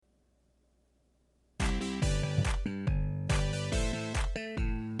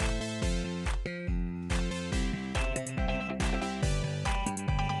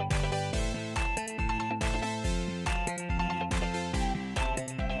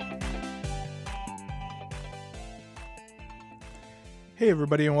Hey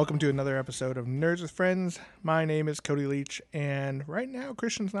everybody, and welcome to another episode of Nerds with Friends. My name is Cody Leach, and right now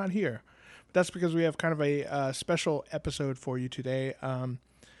Christian's not here. But that's because we have kind of a special episode for you today.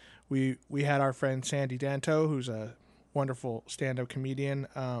 We had our friend Sandy Danto, who's a wonderful stand-up comedian,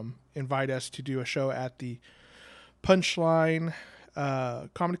 invite us to do a show at the Punchline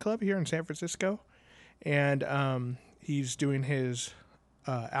Comedy Club here in San Francisco, and he's doing his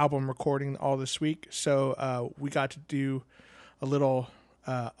album recording all this week. So we got to do a little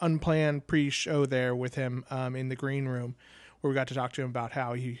unplanned pre-show there with him in the green room, where we got to talk to him about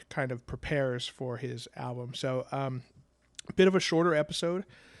how he kind of prepares for his album. So a bit of a shorter episode.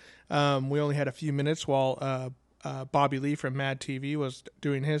 We only had a few minutes while Bobby Lee from Mad TV was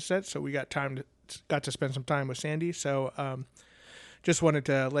doing his set, so we got to spend some time with Sandy. So just wanted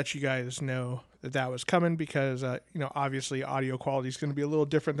to let you guys know that was coming, because obviously audio quality is going to be a little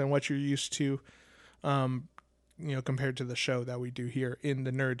different than what you're used to, compared to the show that we do here in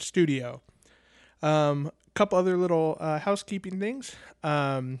the Nerd Studio. Couple other little housekeeping things.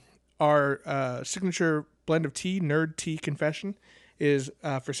 Our signature blend of tea, Nerd Tea Confession, is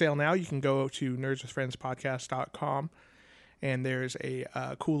for sale now. You can go to nerdswithfriendspodcast.com, and there's a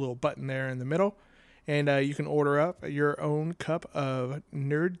cool little button there in the middle, and you can order up your own cup of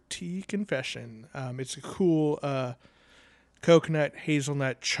Nerd Tea Confession. It's a cool coconut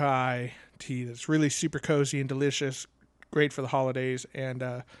hazelnut chai tea that's really super cozy and delicious, great for the holidays. And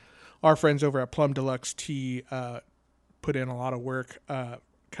our friends over at Plum Deluxe Tea put in a lot of work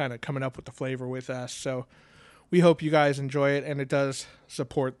kind of coming up with the flavor with us. So we hope you guys enjoy it, and it does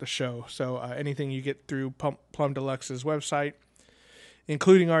support the show. So anything you get through Plum Deluxe's website,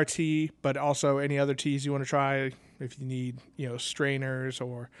 including our tea, but also any other teas you want to try, if you need strainers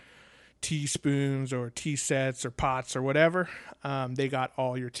or teaspoons or tea sets or pots or whatever, they got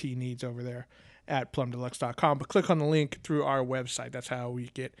all your tea needs over there at plumdeluxe.com. But click on the link through our website. That's how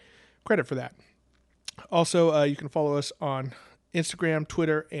we get credit for that. Also, you can follow us on Instagram,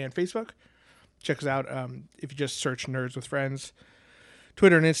 Twitter, and Facebook. Check us out if you just search Nerds with Friends.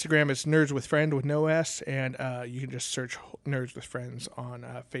 Twitter and Instagram is Nerds with Friend with no S, and you can just search Nerds with Friends on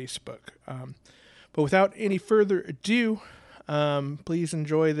Facebook. But without any further ado, please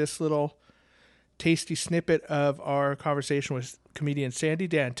enjoy this little tasty snippet of our conversation with comedian Sandy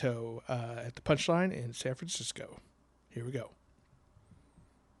Danto at the Punchline in San Francisco. Here we go.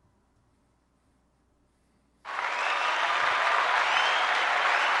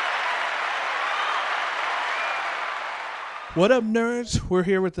 What up, nerds? We're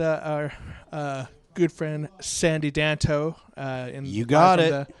here with our good friend Sandy Danto in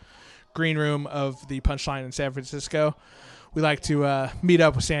the green room of the Punchline in San Francisco. We like to meet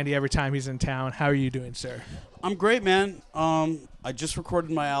up with Sandy every time he's in town. How are you doing, sir? I'm great, man. I just recorded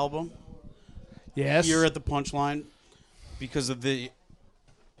my album. Yes. Here at the Punchline because of the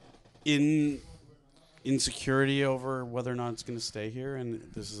insecurity over whether or not it's going to stay here. And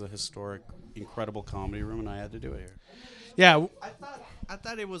this is a historic, incredible comedy room, and I had to do it here. Yeah. I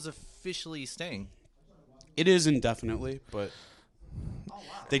thought it was officially staying. It is indefinitely, but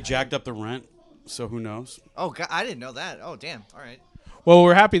they jacked up the rent, so who knows? Oh, God, I didn't know that. Oh, damn. All right. Well,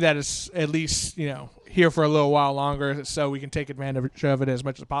 we're happy that it's at least, here for a little while longer, so we can take advantage of it as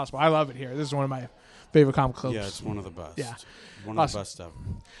much as possible. I love it here. This is one of my favorite comic clubs. Yeah, it's one of the best. Yeah. One of the best ever.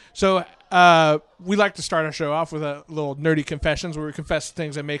 So we like to start our show off with a little nerdy confessions, where we confess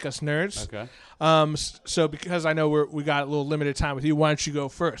things that make us nerds. Okay. So because I know we got a little limited time with you, why don't you go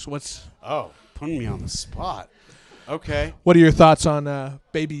first? Putting me on the spot. Okay. What are your thoughts on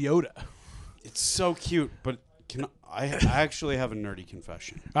Baby Yoda? It's so cute, but I actually have a nerdy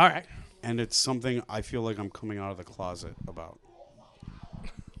confession. All right. And it's something I feel like I'm coming out of the closet about.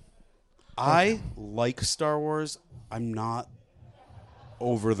 I like Star Wars. I'm not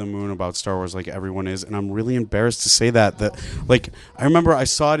over the moon about Star Wars like everyone is, and I'm really embarrassed to say that. I remember I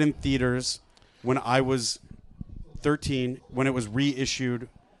saw it in theaters when I was 13, when it was reissued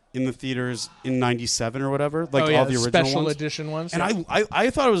in the theaters in 97 or whatever, all the original special ones. edition ones. And I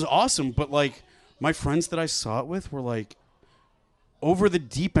thought it was awesome, but my friends that I saw it with were over the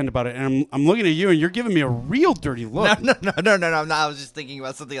deep end about it, and I'm looking at you, and you're giving me a real dirty look. No, I'm not. I was just thinking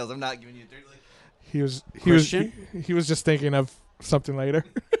about something else. I'm not giving you a dirty look. He was just thinking of something later.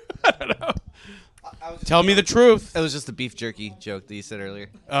 I don't know. Tell me the truth. It was just the beef jerky joke that you said earlier.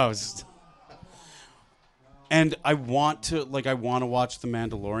 Oh, and I want to watch The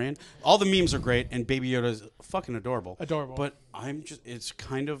Mandalorian. All the memes are great, and Baby Yoda is fucking adorable. Adorable. But it's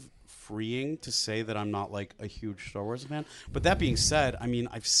kind of freeing to say that I'm not a huge Star Wars fan. But that being said, I mean,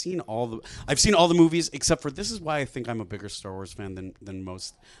 I've seen all the movies, except for, this is why I think I'm a bigger Star Wars fan than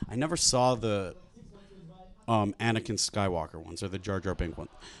most. I never saw the Anakin Skywalker ones or the Jar Jar Binks one,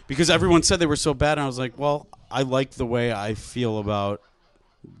 because everyone said they were so bad, and I was like, well, I like the way I feel about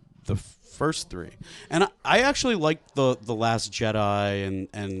the first three, and I actually liked the Last Jedi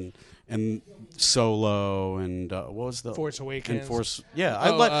and Solo and what was the Force Awakens and Force. Yeah, I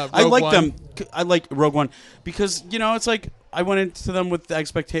like One. them. I like Rogue One because it's like I went into them with the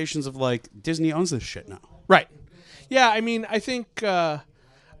expectations of like Disney owns this shit now. Right. Yeah, I mean, I think I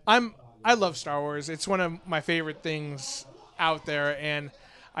love Star Wars. It's one of my favorite things out there, and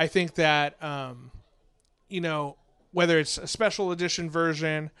I think that whether it's a special edition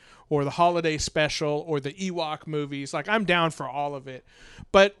version or the holiday special or the Ewok movies, like I'm down for all of it.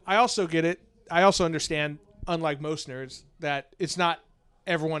 But I also get it. I also understand, unlike most nerds, that it's not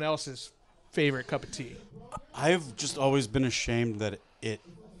everyone else's favorite cup of tea. I've just always been ashamed that it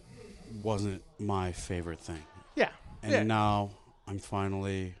wasn't my favorite thing. Yeah. And now I'm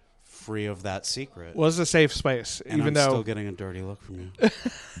finally free of that secret. Was a safe space, and even I'm though still getting a dirty look from you.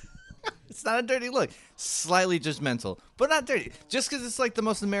 It's not a dirty look. Slightly judgmental, but not dirty. Just because it's like the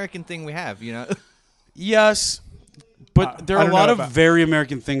most American thing we have, Yes, but there I are a don't lot know of about- very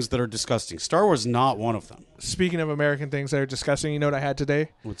American things that are disgusting. Star Wars is not one of them. Speaking of American things that are disgusting, you know what I had today?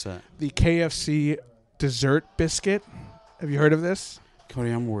 What's that? The KFC dessert biscuit. Have you heard of this? Cody,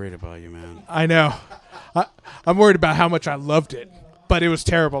 I'm worried about you, man. I know. I'm worried about how much I loved it, but it was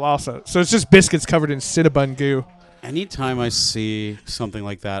terrible also. So it's just biscuits covered in Cinnabon goo. Anytime I see something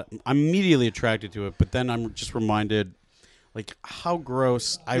like that, I'm immediately attracted to it, but then I'm just reminded like how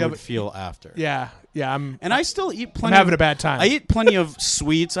gross I would feel after. Yeah. And I still eat plenty. I'm having a bad time. I eat plenty of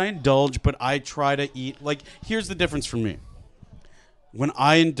sweets. I indulge, but I try to eat like here's the difference for me. When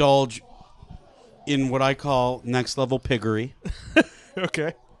I indulge in what I call next level piggery,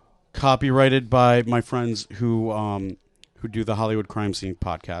 Okay. copyrighted by my friends who do the Hollywood Crime Scene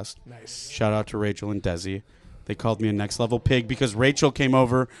podcast. Nice. Shout out to Rachel and Desi. They called me a next level pig because Rachel came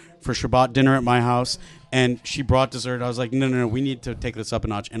over for Shabbat dinner at my house and she brought dessert. I was like, no, we need to take this up a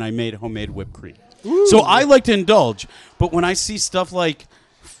notch. And I made homemade whipped cream. Ooh. So I like to indulge, but when I see stuff like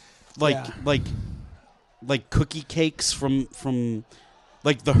cookie cakes from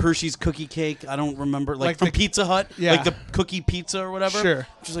like the Hershey's cookie cake, I don't remember, like from Pizza Hut, like the cookie pizza or whatever. Sure.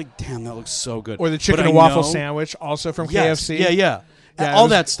 Just like, damn, that looks so good. Or the chicken and waffle sandwich, also from KFC. Yeah, Yeah, all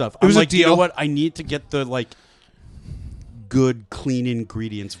that stuff. It was like, a deal. You know what? I need to get the like good, clean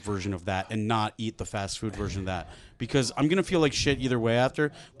ingredients version of that and not eat the fast food version of that because I'm gonna feel like shit either way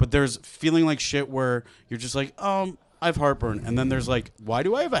after. But there's feeling like shit where you're just like, I have heartburn, and then there's like, why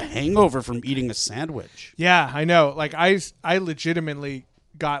do I have a hangover from eating a sandwich? Yeah, I know. Like I legitimately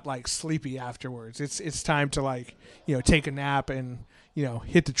got like sleepy afterwards. It's time to like take a nap and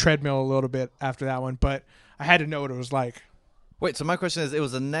hit the treadmill a little bit after that one. But I had to know what it was like. Wait, so my question is, it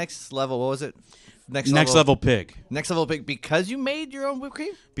was a next level. What was it? Next level pig. Next level pig because you made your own whipped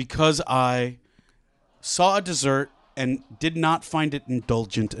cream? Because I saw a dessert and did not find it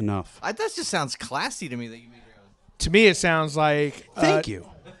indulgent enough. That just sounds classy to me that you made your own. To me, it sounds like Thank you.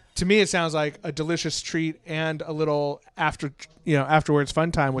 To me, it sounds like a delicious treat and a little afterwards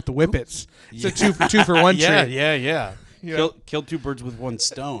fun time with the Whippets. It's a two for one treat. Yeah. Killed two birds with one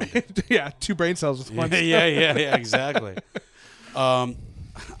stone. Yeah, two brain cells with one. Yeah, exactly.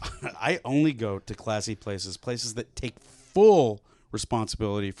 I only go to classy places that take full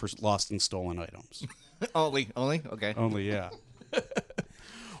responsibility for lost and stolen items. Only, okay. Only, yeah.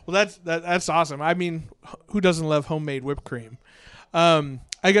 Well, that's awesome. I mean, who doesn't love homemade whipped cream?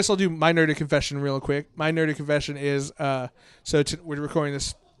 I guess I'll do my nerdy confession real quick. My nerdy confession is we're recording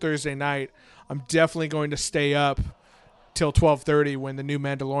this Thursday night. I'm definitely going to stay up till 12:30 when the new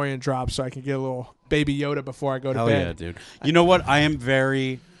Mandalorian drops, so I can get a little Baby Yoda before I go to Hell bed. Yeah, dude. You know what? I'm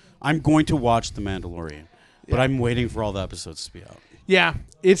going to watch The Mandalorian, but I'm waiting for all the episodes to be out. Yeah,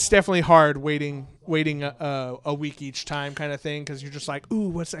 it's definitely hard waiting a week each time kind of thing because you're just like, ooh,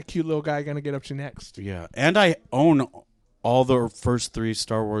 what's that cute little guy gonna get up to next? Yeah, and I own all the first 3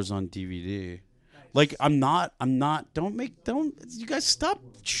 Star Wars on DVD. Nice. Like I'm not. Don't you guys stop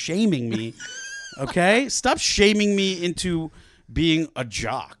shaming me, okay? Stop shaming me into being a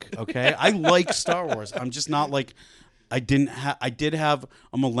jock, okay? I like Star Wars. I'm just not like I did have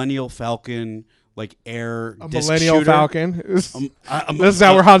a Millennial Falcon. Like air a disc Millennial shooter. Falcon. This is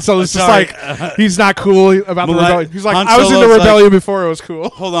how where Han Solo's just like he's not cool about the rebellion. He's like, I was in the rebellion before it was cool.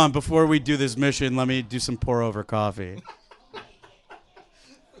 Hold on, before we do this mission, let me do some pour over coffee.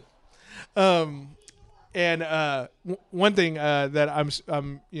 One thing that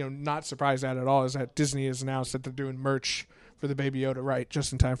I'm not surprised at all is that Disney has announced that they're doing merch for the Baby Yoda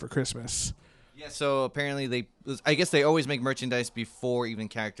just in time for Christmas. Yeah, so apparently I guess they always make merchandise before even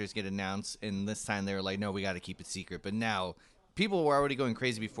characters get announced, and this time they were like, no, we got to keep it secret. But now people were already going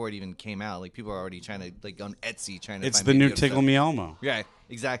crazy before it even came out. Like people are already trying to like on Etsy trying to. It's find the Baby new Yoda Tickle stuff. Me Elmo. Yeah,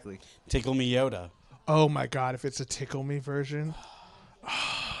 exactly. Tickle Me Yoda. Oh my god, if it's a Tickle Me version,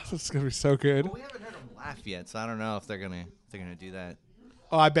 it's gonna be so good. Well, we haven't heard them laugh yet, so I don't know if they're gonna do that.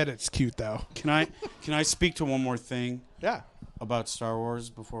 Oh, I bet it's cute though. Can I speak to one more thing Yeah, about Star Wars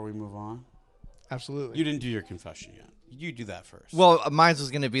before we move on? absolutely. You didn't do your confession yet. You do that first. Well, mine was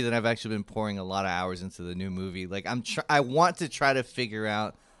going to be that I've actually been pouring a lot of hours into the new movie. Like I want to try to figure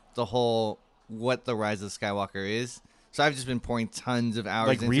out the whole what the Rise of Skywalker is. So I've just been pouring tons of hours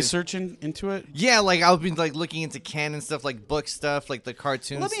like into researching into it. Yeah, like I've been like looking into canon stuff, like book stuff, like the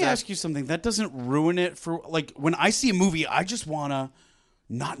cartoon Let me stuff. ask you something. That doesn't ruin it for like when I see a movie, I just wanna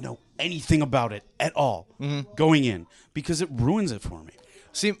not know anything about it at all going in because it ruins it for me.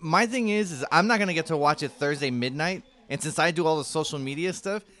 See, my thing is I'm not going to get to watch it Thursday midnight, and since I do all the social media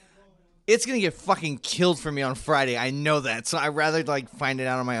stuff, it's going to get fucking killed for me on Friday. I know that. So I'd rather like find it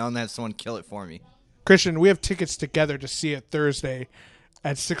out on my own than have someone kill it for me. Christian, we have tickets together to see it Thursday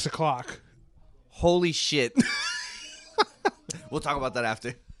at 6:00. Holy shit. We'll talk about that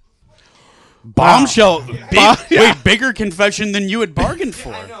after. Bombshell. Wait, bigger confession than you had bargained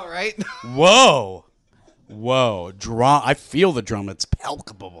for. I know, right? Whoa. I feel the drum. It's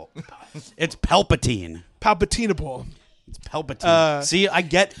palpable. It's Palpatine. Palpatineable. It's Palpatine. See, I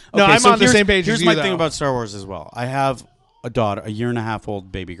get. No, okay, I'm so on the here's- same page Here's as my you, thing though. about Star Wars as well. I have a daughter, a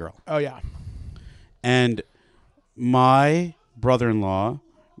 1.5-year-old baby girl, Oh yeah. and my brother-in-law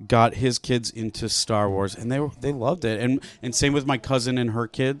got his kids into Star Wars, and they loved it, and same with my cousin and her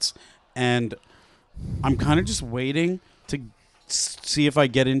kids, and I'm kind of just waiting to see if I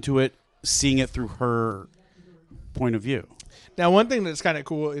get into it, seeing it through her point of view. Now, one thing that's kind of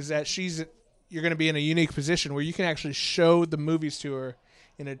cool is that you're going to be in a unique position where you can actually show the movies to her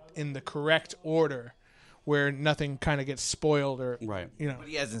in the correct order, where nothing kind of gets spoiled or Right. You know. But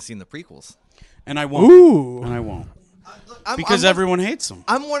he hasn't seen the prequels. And I won't. Ooh. And I won't. I'm, Because I'm, everyone hates them.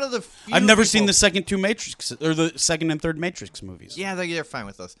 I'm one of the few I've never seen people- the second two Matrix, or the second and third Matrix movies. Yeah, they're fine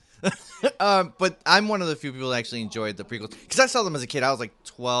with us. But I'm one of the few people that actually enjoyed the prequels. Because I saw them as a kid. I was like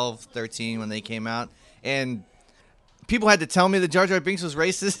 12, 13 when they came out. And people had to tell me that Jar Jar Binks was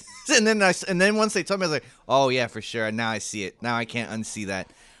racist. and then once they told me, I was like, oh, yeah, for sure. Now I see it. Now I can't unsee that.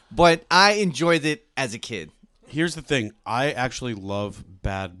 But I enjoyed it as a kid. Here's the thing. I actually love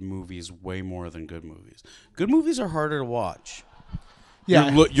bad movies way more than good movies. Good movies are harder to watch. Yeah.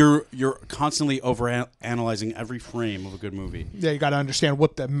 You're constantly over analyzing every frame of a good movie. Yeah, you got to understand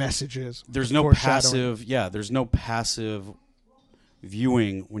what the message is. There's no Foreshadowing. there's no passive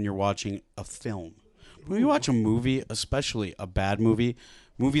viewing when you're watching a film. When you watch a movie, especially a bad movie,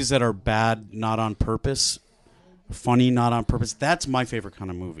 movies that are bad not on purpose, funny not on purpose, that's my favorite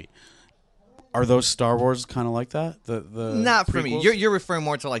kind of movie. Are those Star Wars kind of like that? The Not for me. prequels? You're referring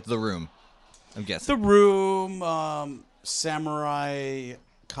more to like The Room, I'm guessing. The Room, Samurai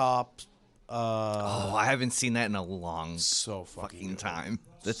Cop. Oh, I haven't seen that in a long So fucking fucking good. time.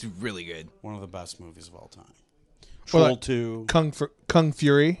 That's really good. One of the best movies of all time. Well, Troll like 2, Kung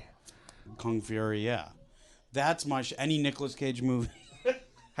Fury. Kung Fury, yeah. That's my any Nicolas Cage movie.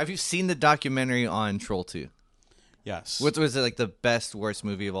 Have you seen the documentary on Troll 2? Yes. What was it, like the best, worst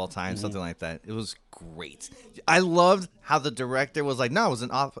movie of all time? Something like that. It was great. I loved how the director was like, no, it was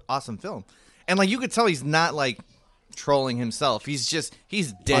an awesome film. And like you could tell he's not like trolling himself. He's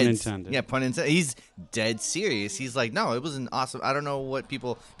dead. Pun intended. Yeah, pun intended. He's dead serious. He's like, no, it was an awesome. I don't know what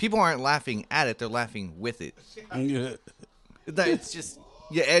people aren't laughing at it. They're laughing with it. Yeah. It's just,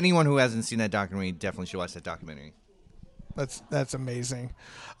 yeah, anyone who hasn't seen that documentary definitely should watch that documentary. That's amazing.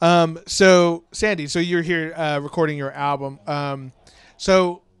 So Sandy, so you're here recording your album.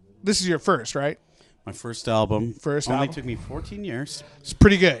 So this is your first, right? My first album. First Only album. took me 14 years. It's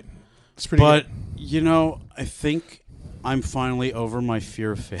pretty good. It's pretty But, good. I think I'm finally over my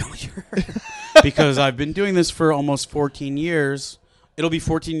fear of failure. Because I've been doing this for almost 14 years. It'll be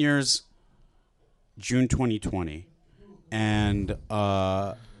 14 years June 2020. And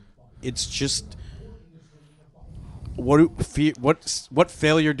it's just... What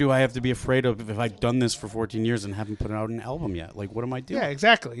failure do I have to be afraid of if I've done this for 14 years and haven't put out an album yet? Like, what am I doing? Yeah,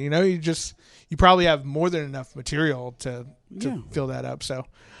 exactly. You know, you probably have more than enough material to Yeah. fill that up. So,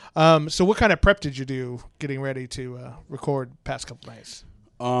 so what kind of prep did you do getting ready to record past couple nights?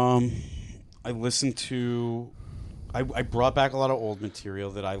 I listened to... I brought back a lot of old material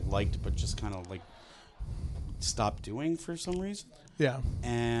that I liked but just kind of, like, stopped doing for some reason. Yeah.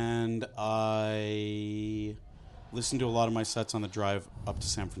 And I listened to a lot of my sets on the drive up to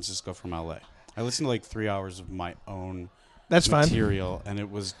San Francisco from LA. I listened to like 3 hours of my own That's fun. material, and it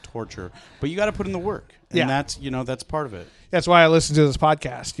was torture. But you got to put in the work, and Yeah. that's part of it. That's why I listen to this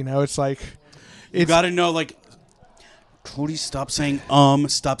podcast. It's like You got to know, like, Cody, stop saying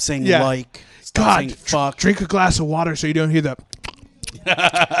stop saying Yeah. like, stop God, saying fuck. drink a glass of water so you don't hear the.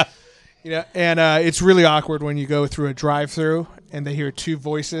 And it's really awkward when you go through a drive-through and they hear two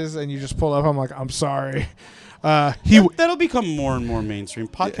voices and you just pull up. I'm like, I'm sorry. That'll become more and more mainstream.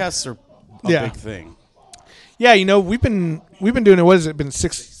 Podcasts are a Yeah. big thing. Yeah, we've been doing it. What has it been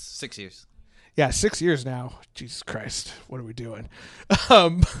 6 years. Yeah, 6 years now. Jesus Christ, what are we doing?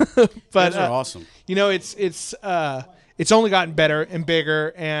 But Those are awesome. it's only gotten better and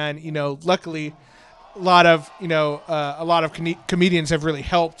bigger, and luckily, a lot of comedians have really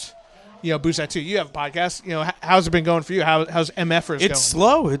helped. Boost that too. You have a podcast. How's it been going for you? How's MFers going? It's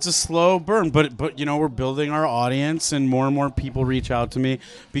slow. It's a slow burn, but we're building our audience, and more people reach out to me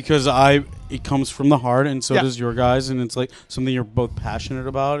because it comes from the heart, and so does your guys, and it's like something you're both passionate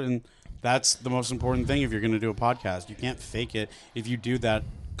about, and that's the most important thing if you're going to do a podcast. You can't fake it. If you do, that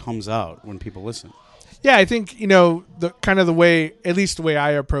comes out when people listen. Yeah, I think the kind of the way, at least the way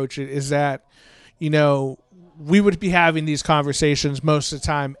I approach it, is that we would be having these conversations most of the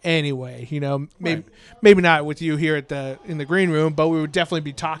time anyway. Maybe not with you here in the green room, but we would definitely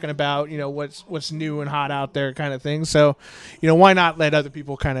be talking about what's new and hot out there, kind of thing. So, why not let other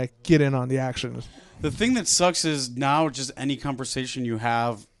people kind of get in on the action? The thing that sucks is now just any conversation you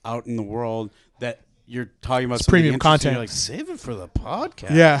have out in the world that you're talking about something premium interesting, content. you're like, save it for the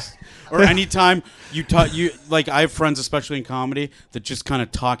podcast. Yeah. Or anytime you like, I have friends, especially in comedy, that just kind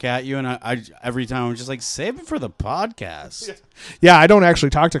of talk at you, and I every time I'm just like, save it for the podcast. Yeah, I don't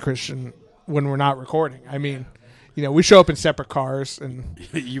actually talk to Christian when we're not recording. I mean, we show up in separate cars, and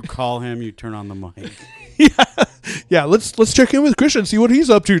You call him, you turn on the mic. yeah. Let's check in with Christian, see what he's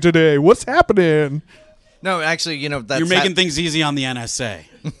up to today. What's happening? No, actually, that's You're making things easy on the NSA.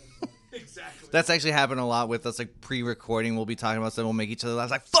 That's actually happened a lot with us, like pre-recording. We'll be talking about something. We'll make each other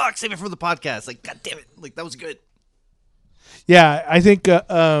laugh. Like, fuck, save it for the podcast. Like, God damn it. Like, that was good. Yeah, I think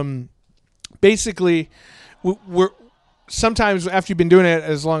basically we're sometimes after you've been doing it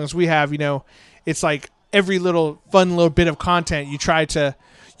as long as we have, it's like every little fun little bit of content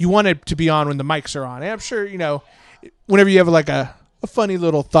you want it to be on when the mics are on. And I'm sure, whenever you have like a funny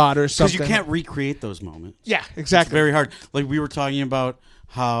little thought or something. Because you can't recreate those moments. Yeah, It's exactly. very hard. Like, we were talking about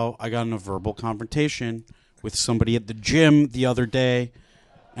how I got in a verbal confrontation with somebody at the gym the other day,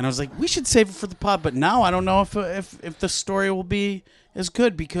 and I was like, we should save it for the pod, but now I don't know if the story will be as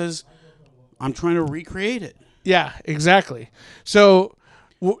good because I'm trying to recreate it. Yeah, exactly. So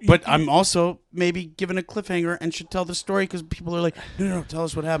But I'm also maybe given a cliffhanger and should tell the story because people are like, no, tell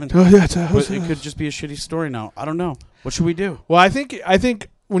us what happened. Oh, yeah, But it could just be a shitty story now. I don't know. What should we do? Well, I think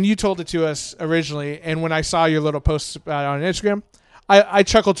when you told it to us originally, and when I saw your little posts about it on Instagram, I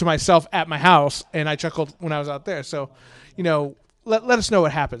chuckled to myself at my house, and I chuckled when I was out there. So, let us know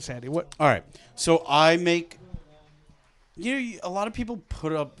what happens, Sandy. What? All right. So I make... a lot of people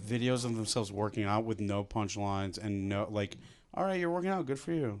put up videos of themselves working out with no punchlines and no, like, all right, you're working out, good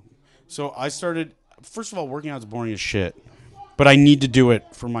for you. So I started... First of all, working out is boring as shit, but I need to do it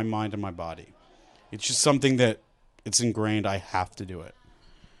for my mind and my body. It's just something that it's ingrained. I have to do it.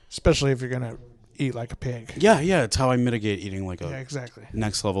 Especially if you're gonna eat like a pig. Yeah, it's how I mitigate eating like a Exactly.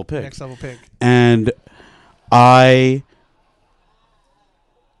 next level pig. Next level pig. And I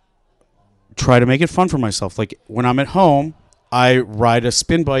try to make it fun for myself. Like, when I'm at home, I ride a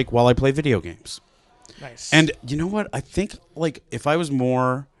spin bike while I play video games. Nice. And you know what? I think, like, if I was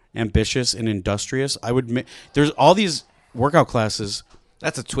more ambitious and industrious, I would there's all these workout classes.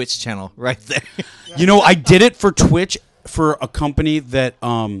 That's a Twitch channel right there. I did it for Twitch for a company that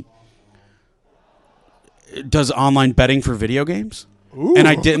does online betting for video games. Ooh. And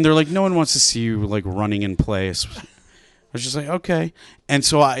I did, and they're like, no one wants to see you like running in place. I was just like, okay. And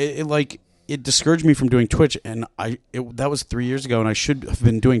so it discouraged me from doing Twitch, and that was 3 years ago, and I should have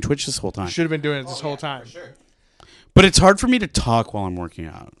been doing Twitch this whole time. Should have been doing it this whole time. Sure. But it's hard for me to talk while I'm working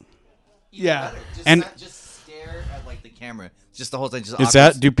out. Yeah. Just stare at like the camera. Just the whole thing.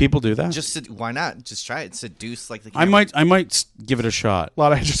 Do people do that? Why not? Just try it. Seduce like the camera. I might give it a shot. A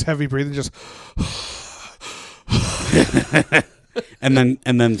lot of just heavy breathing, just and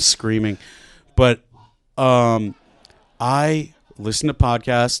then screaming. But I listen to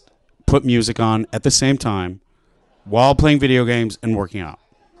podcasts, put music on at the same time while playing video games and working out.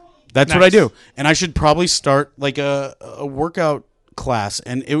 That's what I do. And I should probably start like a workout class,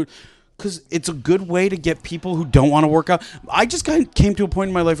 and because it's a good way to get people who don't want to work out. I just came to a point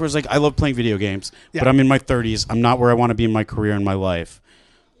in my life where it's like, I love playing video games, but I'm in my 30s. I'm not where I want to be in my career and my life.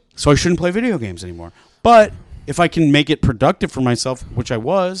 So I shouldn't play video games anymore. But if I can make it productive for myself, which I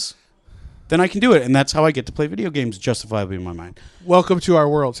was, then I can do it. And that's how I get to play video games justifiably in my mind. Welcome to our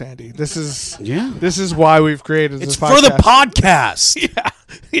world, Sandy. This is Yeah. This is why we've created It's this for the podcast. podcast.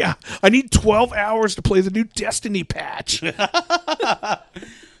 Yeah. I need 12 hours to play the new Destiny patch.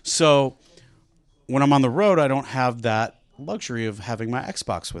 So when I'm on the road, I don't have that luxury of having my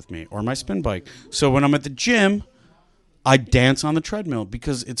Xbox with me or my spin bike. So when I'm at the gym, I dance on the treadmill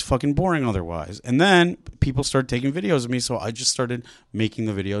because it's fucking boring otherwise. And then people start taking videos of me, so I just started making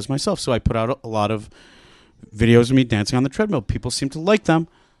the videos myself. So I put out a lot of videos of me dancing on the treadmill. People seem to like them,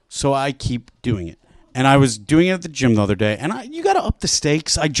 so I keep doing it. And I was doing it at the gym the other day, and you got to up the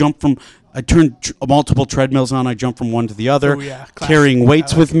stakes. I turned multiple treadmills on. I jump from one to the other, Oh, yeah. Classic. carrying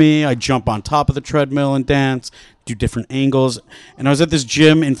weights I like with me. I jump on top of the treadmill and dance, do different angles. And I was at this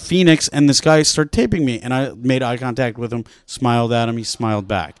gym in Phoenix, and this guy started taping me, and I made eye contact with him, smiled at him. He smiled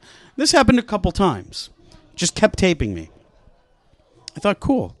back. This happened a couple times. Just kept taping me. I thought,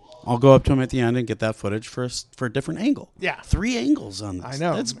 cool. I'll go up to him at the end and get that footage for a different angle. Yeah. 3 angles on this. I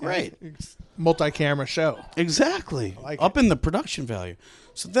know. That's great. It's multi-camera show. Exactly. like Up in the production value.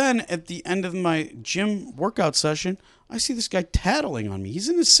 So then at the end of my gym workout session, I see this guy tattling on me. He's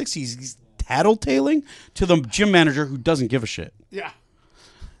in his 60s. He's tattletaling to the gym manager who doesn't give a shit. Yeah.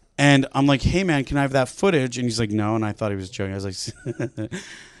 And I'm like, hey, man, can I have that footage? And he's like, no. And I thought he was joking. I was like,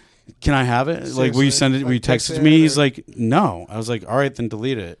 can I have it? Like, will you send it? Will you text it to me? He's like, no. I was like, all right, then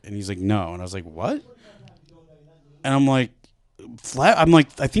delete it. And he's like, no. And I was like, what? And I'm like,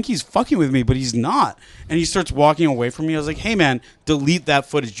 I think he's fucking with me, but he's not. And he starts walking away from me. I was like, hey, man, delete that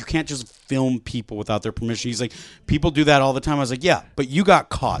footage. You can't just film people without their permission. He's like, people do that all the time. I was like, yeah, but you got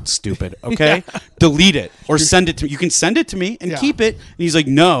caught, stupid, okay? Delete it or send it to me. You can send it to me and keep it. And he's like,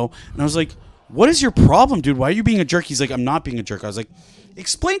 no. And I was like, what is your problem, dude? Why are you being a jerk? He's like, I'm not being a jerk. I was like,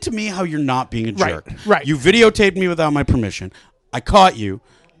 explain to me how you're not being a jerk. Right. You videotaped me without my permission. I caught you.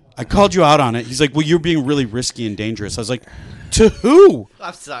 I called you out on it. He's like, well, you're being really risky and dangerous. I was like, to who?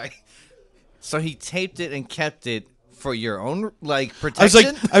 I'm sorry. So he taped it and kept it for your own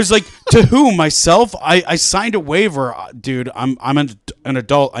protection. I was like, to who? Myself? I signed a waiver, dude. I'm an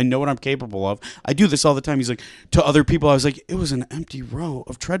adult. I know what I'm capable of. I do this all the time. He's like, to other people. I was like, it was an empty row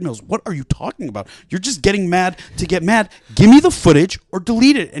of treadmills. What are you talking about? You're just getting mad to get mad. Give me the footage or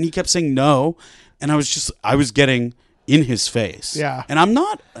delete it. And he kept saying no. And I was getting in his face. Yeah. And I'm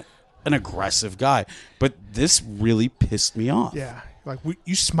not an aggressive guy, but this really pissed me off. Yeah. Like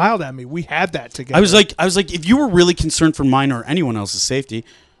you smiled at me. We had that together. I was like, if you were really concerned for mine or anyone else's safety,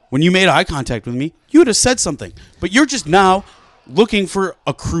 when you made eye contact with me, you would have said something. But you're just now looking for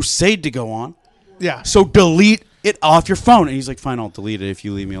a crusade to go on. Yeah. So delete it off your phone. And he's like, fine, I'll delete it if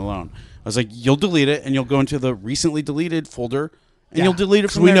you leave me alone. I was like, you'll delete it, and you'll go into the recently deleted folder, and you'll delete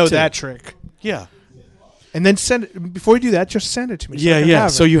it from we there know too. that trick. Yeah. And then send it before you do that. Just send it to me. So I can Yeah.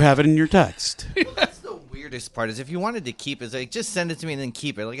 have So it. you have it in your text. That's the weirdest part is if you wanted to keep it, like just send it to me and then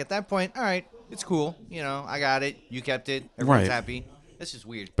keep it. Like at that point, all right, it's cool. You know, I got it. You kept it. Everyone's Right. happy. That's just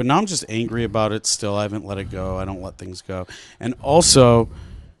weird. But now I'm just angry about it still. I haven't let it go. I don't let things go. And also,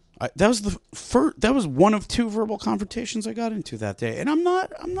 that was one of 2 verbal confrontations I got into that day. And I'm not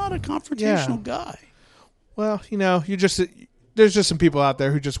a confrontational guy. Well, there's just some people out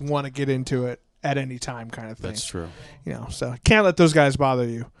there who just want to get into it at any time, kind of thing. That's true. So can't let those guys bother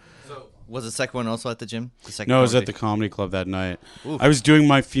you. Was the second one also at the gym? The second No, I was at the conversation? comedy club that night. Oof. I was doing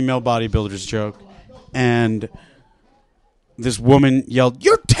my female bodybuilders joke, and this woman yelled,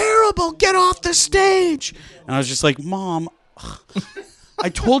 "You're terrible! Get off the stage!" And I was just like, "Mom, I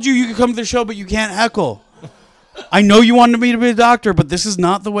told you could come to the show, but you can't heckle. I know you wanted me to be a doctor, but this is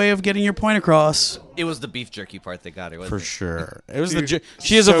not the way of getting your point across." It was the beef jerky part that got it. For Wasn't it? sure. It was Dude,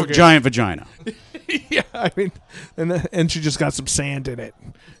 she has so a good. giant vagina. Yeah, I mean, and she just got some sand in it.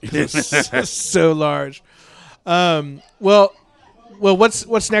 It's so large. Well,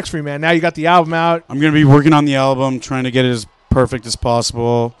 what's next for you, man? Now you got the album out. I'm going to be working on the album, trying to get it as perfect as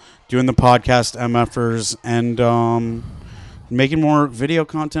possible, doing the podcast MFers, and making more video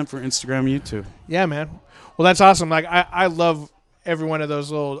content for Instagram and YouTube. Yeah, man. Well, that's awesome. Like I love every one of those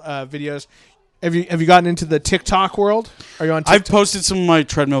little videos. Have you gotten into the TikTok world? Are you on TikTok? I've posted some of my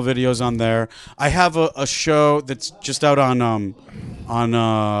treadmill videos on there. I have a show that's just out on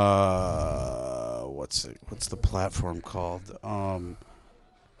what's the platform called?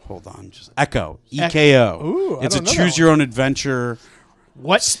 Hold on, just Echo, EKO. Ooh, I it's a don't know that choose your own adventure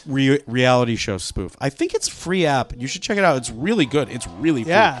What? reality show spoof. I think it's a free app. You should check it out. It's really good. It's really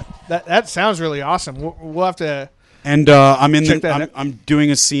fun. Yeah, that sounds really awesome. We'll have to. And I'm in Check that out. I'm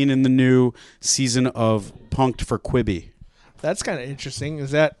doing a scene in the new season of Punked for Quibi. That's kind of interesting. Is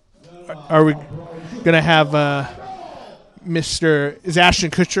that are we gonna have Mr. Is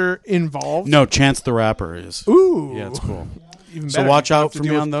Ashton Kutcher involved? No, Chance the Rapper is. Ooh, Yeah, it's cool. Even So better. watch You don't out have to for me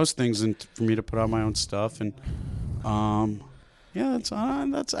deal on those things, and for me to put out my own stuff, and yeah, that's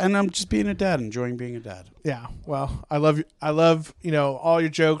and I'm just being a dad, enjoying being a dad. Yeah, well, I love all your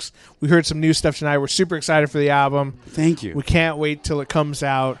jokes. We heard some new stuff tonight. We're super excited for the album. Thank you. We can't wait till it comes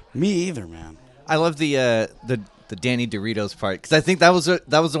out. Me either, man. I love the Danny Doritos part because I think that was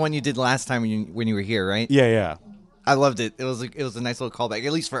the one you did last time when you were here, right? Yeah. I loved it. It was a nice little callback,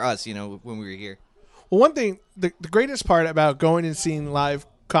 at least for us, when we were here. Well, one thing, the greatest part about going and seeing live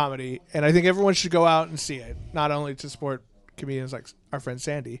comedy, and I think everyone should go out and see it, not only to support comedians like our friend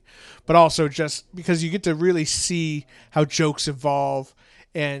Sandy, but also just because you get to really see how jokes evolve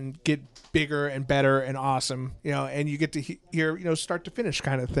and get bigger and better and awesome, and you get to hear, start to finish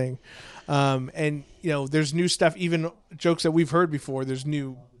kind of thing. And, there's new stuff, even jokes that we've heard before, there's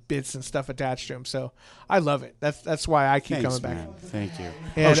new bits and stuff attached to them. So I love it. That's why I keep Thanks, coming back. man. Thank you.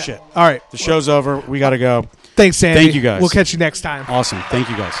 And, oh, shit. All right. The show's over. We got to go. Thanks, Sandy. Thank you, guys. We'll catch you next time. Awesome. Thank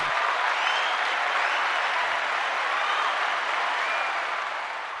you, guys.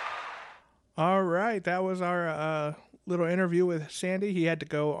 All right, that was our little interview with Sandy. He had to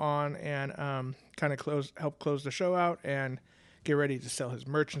go on and kind of help close the show out and get ready to sell his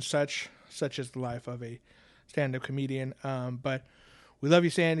merch and such as the life of a stand-up comedian. But we love you,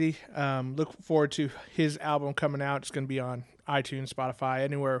 Sandy. Look forward to his album coming out. It's going to be on iTunes, Spotify,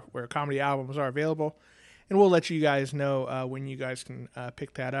 anywhere where comedy albums are available. And we'll let you guys know when you guys can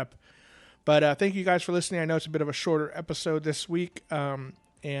pick that up. But thank you guys for listening. I know it's a bit of a shorter episode this week.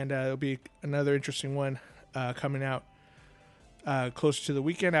 And it'll be another interesting one coming out closer to the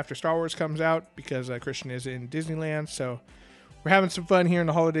weekend after Star Wars comes out because Christian is in Disneyland. So we're having some fun here in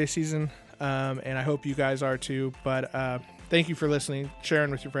the holiday season, and I hope you guys are too. But thank you for listening, sharing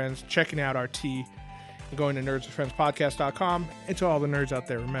with your friends, checking out our tea, and going to nerdswithfriendspodcast.com. And to all the nerds out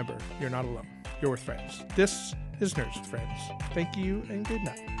there, remember, you're not alone. You're with friends. This is Nerds with Friends. Thank you and good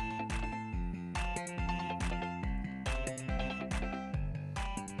night.